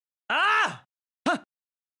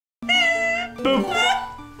Boop. Oh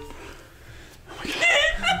my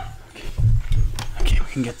god. Okay, we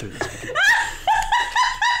can get through this.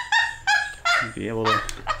 We'll be able to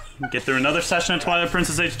get through another session of Twilight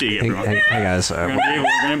Princess HD, everyone. Hey guys. We're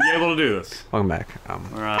gonna be able to do this. Welcome back.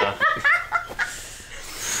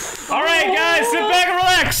 Alright guys, sit back and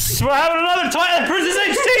relax! We're having another Twilight Princess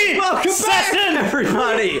HD Welcome session! back,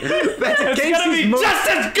 everybody! It's gonna be just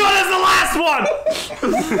as good as the last one!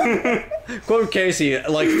 Quote Casey,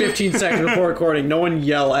 like 15 seconds before recording, no one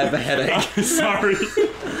yell, I have a headache. Sorry. I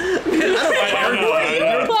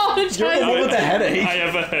apologize. You're the one with the headache. I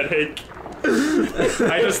have a headache.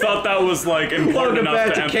 I just thought that was like important enough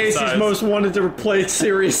back to to emphasize. Casey's most wanted to play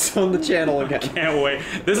series on the channel again. Can't wait.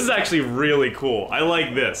 This is actually really cool. I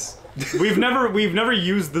like this. We've never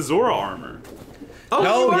used the Zora armor. Oh,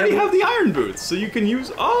 No, you already yeah, have the iron boots, so you can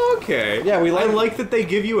use. Oh, okay. Yeah, I like that they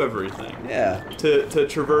give you everything. Yeah. To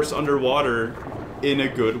traverse underwater in a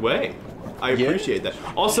good way. I appreciate that.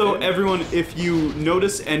 Also, everyone, if you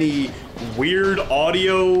notice any weird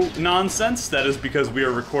audio nonsense, that is because we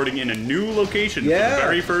are recording in a new location for the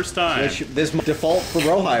very first time. This default for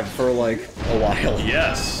Brohive for like a while.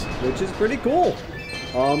 Yes. Which is pretty cool.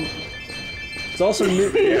 It's also new.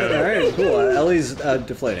 Alright, cool. Ellie's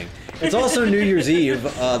deflating. It's also New Year's Eve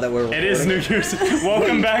that we're recording. It is New Year's.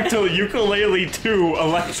 Welcome back to Ukulele 2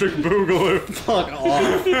 Electric Boogaloo. Fuck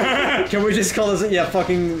off. Can we just call this,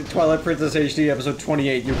 fucking Twilight Princess HD episode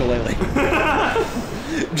 28 Ukulele.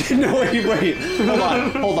 No, wait.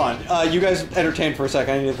 Hold on. You guys entertain for a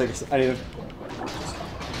second. I need to think.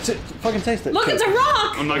 Fucking taste it. Look, it's a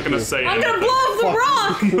rock! I'm not gonna say I'm anything. gonna blow up the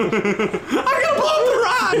rock! I'm gonna blow up the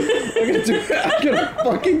rock! I'm gonna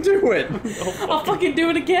fucking do it! I'll fucking do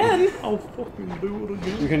it again! I'll fucking do it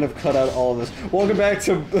again. You're gonna have cut out all of this. Welcome back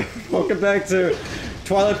to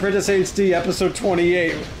Twilight Princess HD episode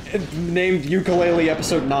 28, named Ukulele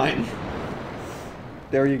episode 9.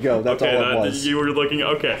 There you go, that's all it was. You were looking,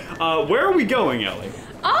 okay. Where are we going, Ellie?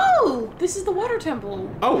 Oh! This is the water temple.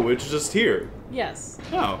 Oh, it's just here. Yes.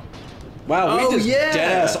 Oh. Wow, we just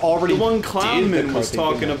deadass already the one did Clownman the was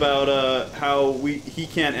talking about how he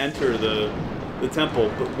can't enter the temple,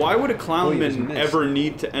 but why would a Clownman ever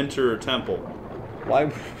need to enter a temple? Why?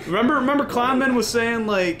 Remember Clownman was saying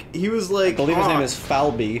like he was like I believe his name is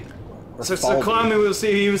Falby. So Clownman was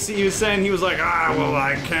he was saying he was like well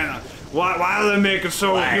I can't. Why do they make it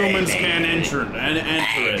so humans can't enter it?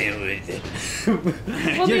 Well,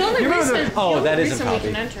 the only reason we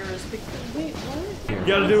can enter is because... Wait, what? You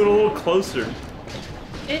gotta do it a little closer.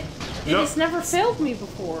 It has never failed me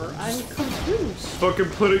before. I'm confused. Fucking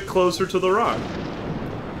put it closer to the rock.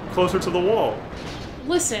 Closer to the wall.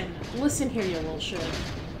 Listen here, you little shit.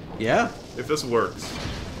 Yeah? If this works.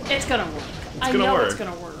 It's gonna work. It's gonna work. It's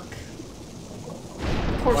gonna work.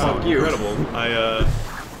 Of course wow, it will. incredible. I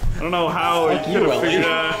don't know how it could have figured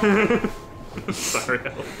out. Sorry.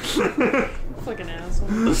 Fucking asshole.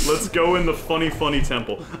 Let's go in the funny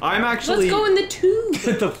temple. I'm actually. Let's go in the tube.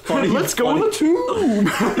 Let's go in the tube.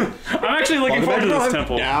 I'm actually looking forward to this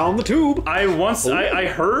temple. Down the tube. I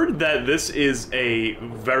heard that this is a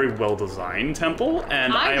very well designed temple,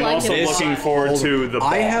 and I am also looking forward to the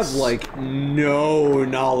boss. I have like no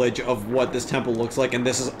knowledge of what this temple looks like, and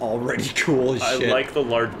this is already cool as shit. I like the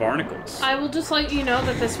large barnacles. I will just let you know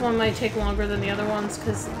that this one might take longer than the other ones,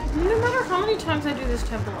 because no matter how many times I do this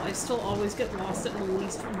temple, I still always get lost at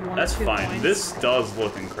least one That's or 2 fine. points. This does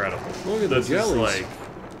look incredible. Look at this the jellies. Is like...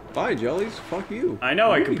 Bye, jellies. Fuck you. I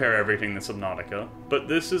know I compare everything to Subnautica, but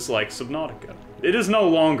this is like Subnautica. It is no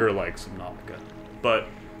longer like Subnautica, but...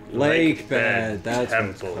 Lake Bed, that's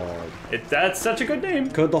Temple. what it's called. That's such a good name.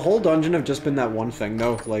 Could the whole dungeon have just been that one thing,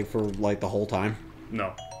 though? Like, for, like, the whole time?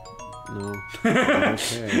 No. No.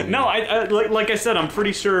 Okay. No, like I said, I'm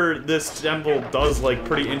pretty sure this temple does like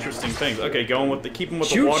pretty interesting things. Okay, keep them with the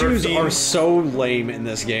water theme. Choo-choos are so lame in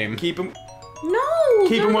this game. Keep them. No!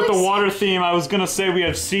 Keep them with the water theme. I was gonna say we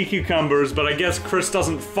have sea cucumbers, but I guess Chris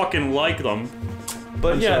doesn't fucking like them.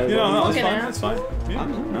 But yeah, you know, no, it's fine. Yeah,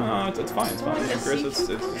 no, it's fine. It's fine. Yeah, Chris, it's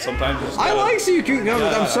sometimes just. I like sea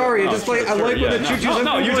cucumbers. I'm sorry. I like when the choo-choos.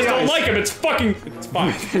 No, you just don't like them. It's fine.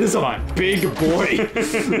 It is a big boy.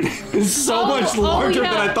 It's so much larger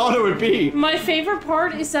than I thought it would be. My favorite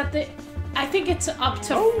part is that I think it's up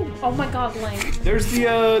to. Oh my God, Link. There's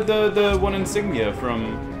the one insignia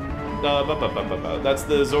from. That's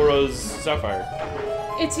the Zoro's sapphire.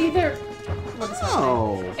 It's either. What is that?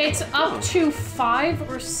 Oh. It's up to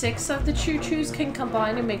 5 or 6 of the choo-choos can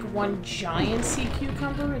combine and make one giant sea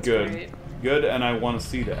cucumber. It's great. Good, and I want to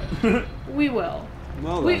see that. We will.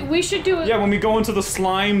 Well, we should do it. Yeah, when we go into the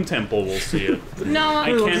slime temple, we'll see it. No,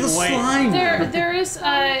 I can't wait. There is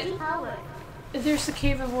There's the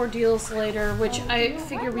Cave of Ordeals later, which I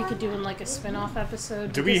figure we could do in like a spin-off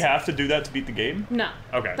episode. Do we have to do that to beat the game? No.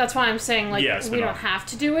 Okay. That's why I'm saying like Yeah, we don't have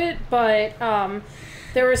to do it, but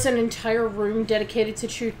there was an entire room dedicated to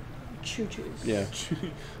choo-choos. Yeah.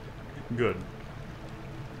 Good.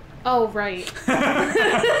 Oh, right.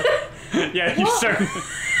 Yeah, you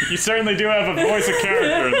certainly do have a voice of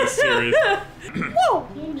character in this series. Whoa!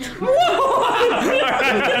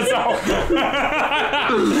 That's all.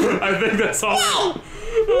 I think that's all.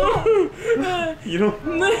 You know.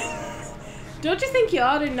 Don't you think you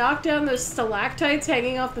ought to knock down those stalactites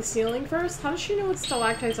hanging off the ceiling first? How does she know what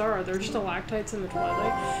stalactites are? Are there stalactites in the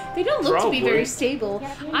Twilight? They don't look to be very stable.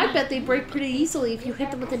 I bet they break pretty easily if you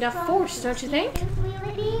hit them with enough force, don't you think?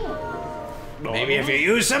 Maybe if you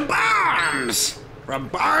use some bombs! From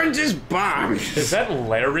Barnes' bombs! Is that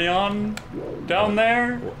Larion down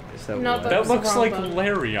there? Is that No, what? That was the looks wrong like button.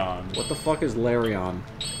 Larion. What the fuck is Larion?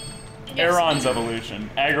 Aeron's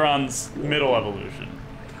evolution. Agron's middle evolution.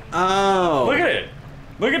 Oh! Look at it.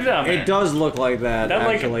 Look at it down there. It does look like that, That,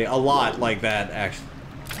 like- actually. A lot like that, actually.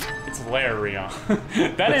 It's Larion.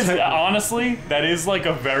 That is, honestly, that is like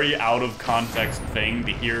a very out of context thing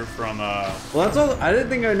to hear from, Well, that's all. I didn't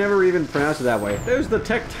think I never even pronounced it that way. There's the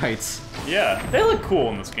Tektites. yeah, they look cool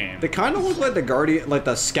in this game. They kind of look like the Guardian, like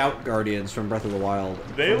the Scout Guardians from Breath of the Wild.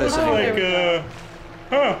 They From this look anime.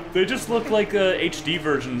 like, they just look like HD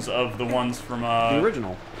versions of the ones from, The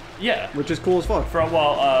original, yeah. which is cool as fuck. From,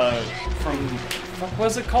 what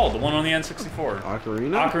was it called? The one on the N64.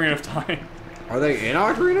 Ocarina? Ocarina of Time. Are they in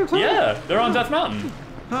Ocarina of Time? Yeah, they're on Death Mountain.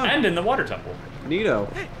 Huh. And in the Water Temple. Neato.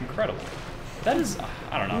 Incredible. That is,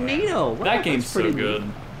 I don't know. man. Neato. Wow, That game's that's so pretty good.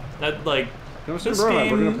 neat. That, like, Come soon, this bro.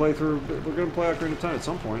 game- We're gonna play Ocarina of Time at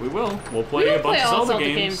some point. we will. We'll We play a did bunch play of all Zelda Zelda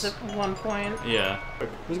games. games at one point. Yeah. I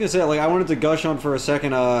was gonna say, like, I wanted to gush on for a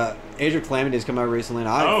second. Age of Calamity's come out recently, and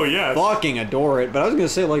I Oh, yes. fucking adore it. But I was gonna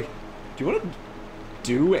say, like, do you want to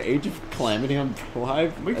do Age of Calamity on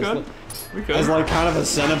Brohive? We could. We could. As like kind of a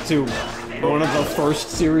setup to one of the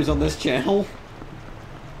first series on this channel.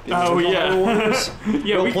 Oh, yeah.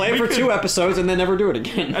 Yeah, We'll play it for could- 2 episodes and then never do it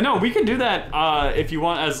again. No, we could do that if you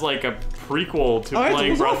want as like a prequel to Oh, yeah,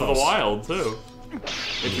 playing it's Breath of the Alphos. Wild too,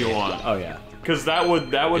 if you want. Oh yeah, Because that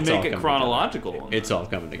would It's all make it coming chronological. it's all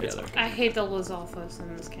coming together. I hate the Lizalfos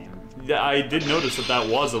in this game. Yeah, I did notice that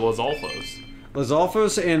was a Lizalfos.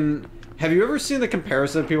 Lizalfos and have you ever seen the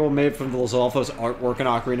comparison people made from the Lizalfos artwork in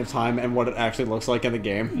Ocarina of Time and what it actually looks like in the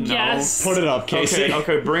game? No. Yes. Put it up, Casey.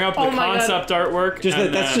 Okay, bring up the Oh my God. concept artwork. Just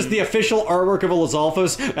and that's just the then- official artwork of a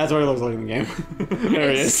Lizalfos. That's what it looks like in the game.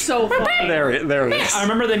 There it It's is. so funny. There it is. I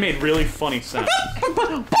remember they made really funny sounds.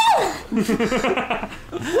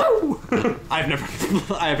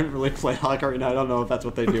 I haven't really played Ocarina. I don't know if that's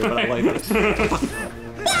what they do, but I like it.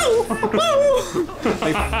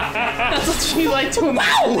 That's what she liked to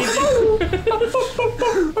immediately do.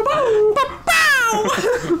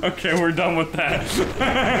 Okay, we're done with that.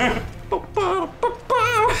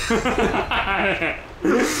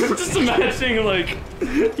 Just imagining like,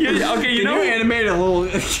 you know, animate a little.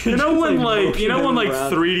 you know when like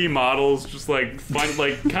 3D models just like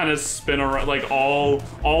kind of spin around, like all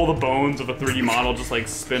the bones of a 3D model just like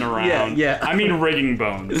spin around. Yeah. I mean rigging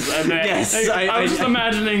bones. And then, Yes, I was just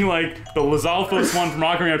imagining like the Lizalfos one from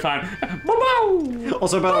Ocarina of Time.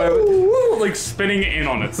 Also, by the way, Like spinning in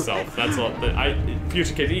on itself. That's all.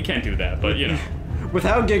 Future kids, you can't do that, but you know. with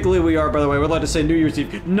how giggly we are, by the way, we'd like to say New Year's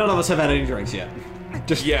Eve. None of us have had any drinks yet.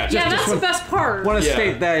 Just Yeah. Yeah, that's the best part. want to Yeah.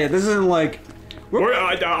 state that. Yeah, this isn't like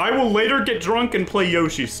I will later get drunk and play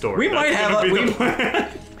Yoshi's Story. we might That's have. gonna be We, the plan.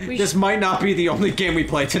 this might not be the only game we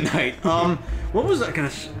play tonight. What was that gonna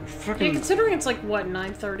Yeah, fucking? considering it's like, what,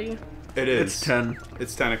 9:30? It is. It's 10.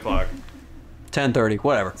 It's 10 o'clock. 10:30.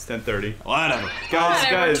 Whatever. It's 10:30. Whatever. Whatever,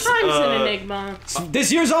 Guys, time's an enigma. This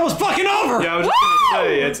year's almost fucking over. Yeah, I was just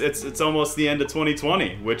gonna say it's almost the end of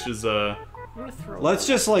 2020, which is I'm gonna throw Let's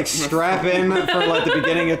just like strap in for like the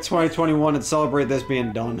beginning of 2021 and celebrate this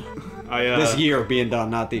being done. This year being done,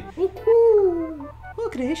 not the. Oh,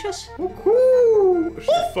 gracious.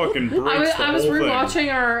 fucking breaks I was the whole thing.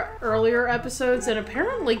 rewatching our earlier episodes, and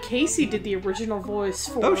apparently Casey did the original voice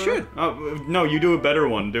for. Oh shit. Oh, no, you do a better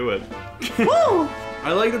one. Do it.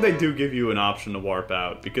 I like that they do give you an option to warp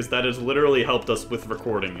out, because that has literally helped us with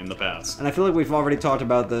recording in the past. And I feel like we've already talked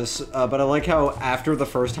about this, but I like how after the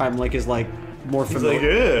first time, Link is like more He's familiar. like,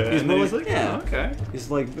 yeah. He's And more then he's like, like, yeah. oh, okay. He's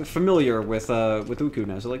like familiar with Uku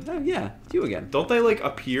now, so like, oh, yeah, it's you again. Don't they, like,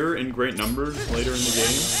 appear in great numbers later in the game?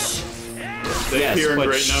 They Yes, appear in but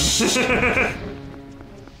great numbers.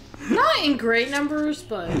 Not in great numbers,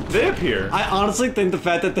 but They appear. I honestly think the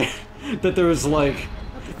fact that there was like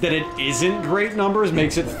that it isn't great numbers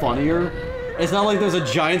makes it funnier It's not like there's a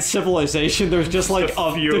giant civilization. There's just like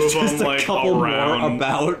a few there's of just them, a like, couple around, more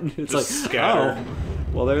about. It's like scattered. oh,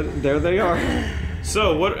 well there they are.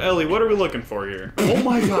 So what, Ellie? What are we looking for here? Oh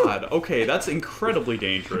my God! Okay, that's incredibly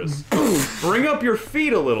dangerous. Bring up your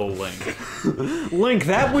feet a little, Link. Link,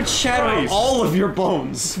 that would shatter Christ. all of your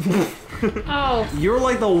bones. Oh. You're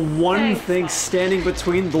like the one Thank thing fuck. standing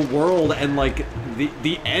between the world and like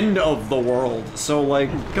the end of the world. So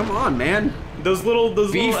like, come on, man. Those little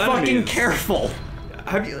Be fucking enemies. careful.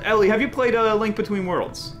 Ellie, have you played Link Between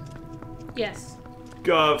Worlds? Yes.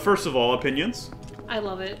 First of all, opinions. I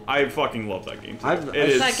love it. I fucking love that game.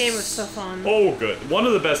 That game was so fun. Oh, good. One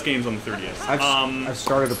of the best games on the 3DS. I've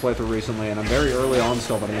started to play through recently, and I'm very early on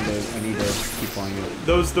still, but I need to keep playing it.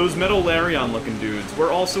 Those Metal Larion looking dudes were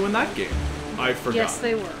also in that game. I forgot. Yes,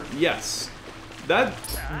 they were. Yes. That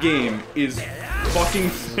game is fucking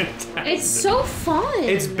fantastic. It's so fun.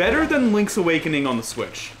 It's better than Link's Awakening on the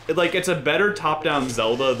Switch. It's a better top-down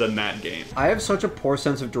Zelda than that game. I have such a poor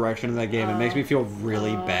sense of direction in that game. It makes me feel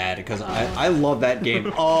really bad because I love that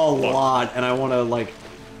game a lot, and I want to like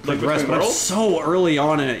progress, but I'm so early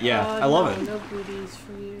on in it. Yeah, I love it. No booties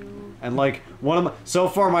for you. And like so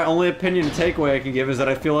far, my only opinion and takeaway I can give is that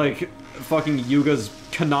I feel like fucking Yuga's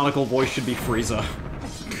canonical voice should be Frieza.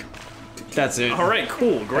 That's it. All right,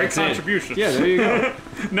 cool. Great That's contribution. it. Yeah, there you go.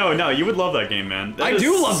 No, you would love that game, man. I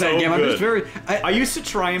do love that game. Good. I'm just very. I used to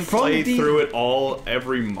try and play through it all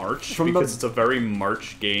every March because it's a very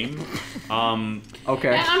March game.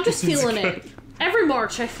 Okay. I'm just feeling it. Every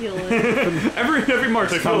March, I feel it. every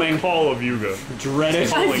March, I feel the call of Yuga. Dread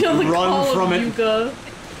it. I feel the Run call from of it. Yuga.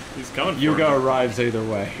 He's coming. Yuga arrives either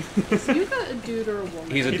way. Is Yuga a dude or a woman?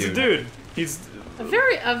 He's a dude. He's a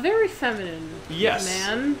very feminine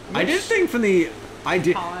man. I did think from the. I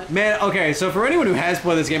did. Man, okay, so for anyone who has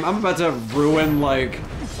played this game, I'm about to ruin, like.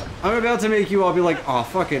 I'm about to make you all be like, oh,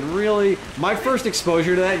 fucking really? My first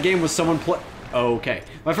exposure to that game was someone Okay.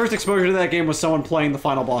 My first exposure to that game was someone playing the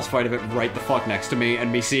final boss fight of it right the fuck next to me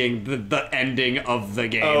and me seeing the ending of the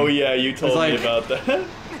game. Oh, yeah, you told me about that.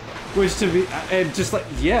 Which to be. And just like,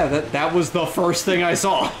 yeah, that was the first thing I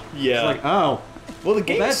saw. Yeah. It's like, oh. Well, the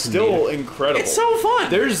game's still incredible. It's so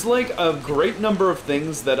fun! There's, like, a great number of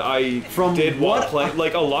things that I did while playing.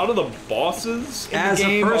 Like, a lot of the bosses in the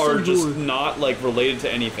game are just not, like, related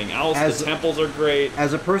to anything else. The temples are great.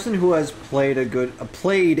 As a person who has played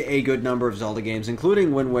a good number of Zelda games,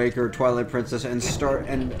 including Wind Waker, Twilight Princess,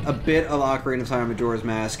 and a bit of Ocarina of Time, Majora's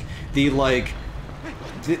Mask,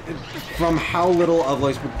 from how little of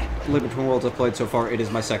Link Between Worlds I've played so far, it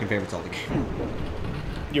is my second favorite Zelda game.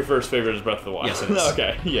 Your first favorite is Breath of the Wild. Yes, it is.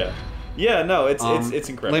 Okay, yeah. Yeah, no, it's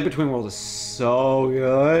incredible. Link Between Worlds is so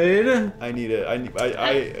good.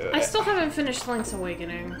 I still haven't finished Link's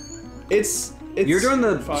Awakening. It's You're doing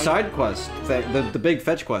the side quest, the big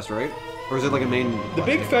fetch quest, right? Or is it like a main? The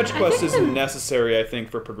big fetch quest is necessary, I think,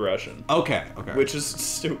 for progression. Okay. Which is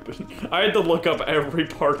stupid. I had to look up every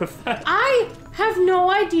part of that. I have no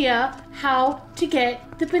idea how to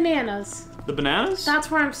get the bananas. The bananas? That's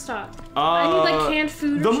where I'm stuck. I need like canned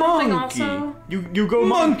food or something monkey. also. You go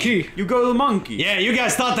monkey. You go the monkey. Yeah, you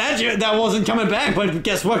guys thought that wasn't coming back, but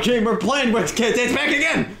guess what game we're playing with? It's back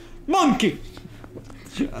again. Monkey.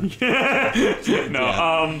 No.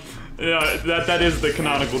 Yeah, that is the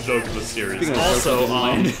canonical joke of the series. Also,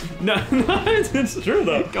 no, it's true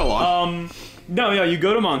though. Go on. No, yeah, you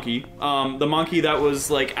go to Monkey. The monkey that was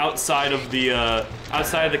like outside of the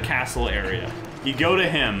castle area. You go to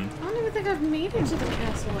him. I don't even think I've made it to the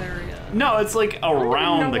castle area. No, it's like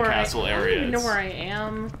around the castle area. I don't even know where I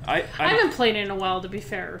am. I haven't played in a while, to be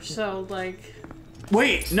fair. So like.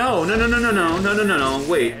 Wait, no, wait.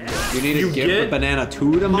 You need to give the banana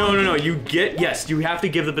to the monkey? No, yes, you have to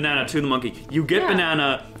give the banana to the monkey. You get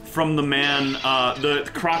banana from the man, the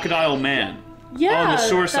crocodile man. Yeah, on the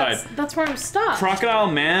shore side. That's where I'm stuck. Crocodile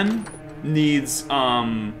man needs,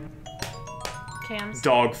 cans.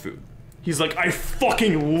 Dog food. He's like, I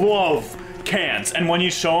fucking love cans. And when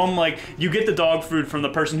you show him, like, you get the dog food from the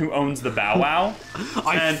person who owns the Bow Wow.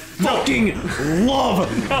 I fucking love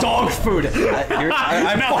dog food.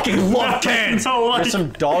 I fucking love cans. No, like, there's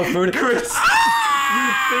some dog food. Chris,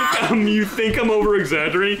 you think I'm over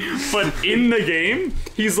exaggerating, but in the game,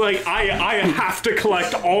 he's like, I have to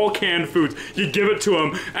collect all canned foods. You give it to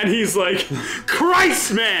him, and he's like,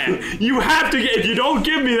 Christ, man, you have to if you don't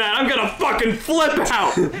give me that, I'm gonna fucking flip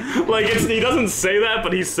out. Like, he doesn't say that,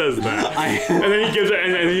 but he says that. And then he gives it,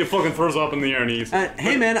 and he fucking throws up in the air and eats.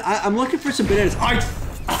 Hey man, I'm looking for some bananas. I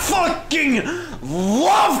fucking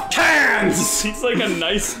love cans. He's like a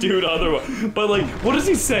nice dude otherwise. But like, what does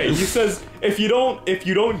he say? He says, if you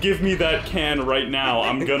don't give me that can right now,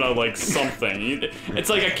 I'm gonna like something. It's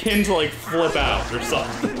like akin to like flip out or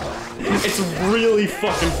something. It's really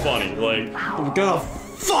fucking funny. Like, I'm gonna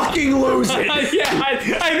fucking lose it. Yeah, I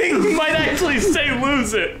think he might actually say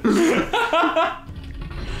lose it.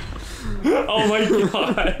 Oh my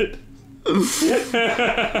god.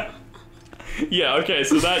 Yeah, okay,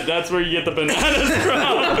 so that's where you get the bananas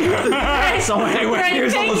from. So anyway,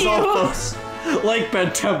 here's all the softballs. Like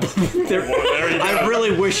Ben Temple. I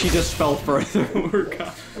really wish he just fell further.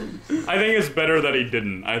 I think it's better that he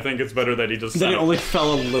didn't. I think it's better that he just. Then he only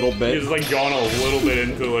fell a little bit. He's like gone a little bit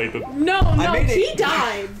into like the. No, he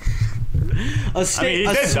died. A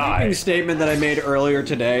sweeping statement that I made earlier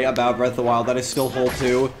today about Breath of the Wild that I still hold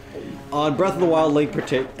to, on Breath of the Wild Link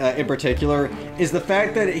in particular, is the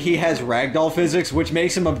fact that he has ragdoll physics, which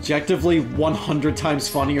makes him objectively 100 times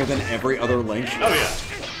funnier than every other Link. Oh yeah.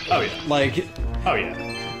 Oh yeah. Like. Oh yeah.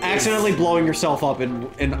 Accidentally blowing yourself up in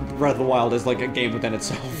Breath of the Wild is like a game within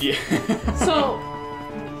itself. Yeah. So.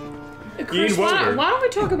 Chris, why don't we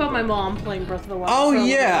talk about my mom playing Breath of the Wild? Oh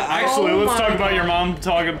yeah, actually, let's talk about your mom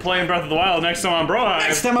playing Breath of the Wild next time on Brohive.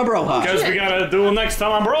 Next time on Brohive. Because we gotta duel next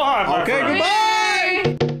time on Brohive. Okay,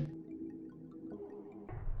 goodbye!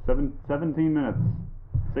 17 minutes.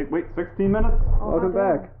 Wait, 16 minutes? Welcome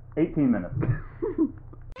back. 18 minutes.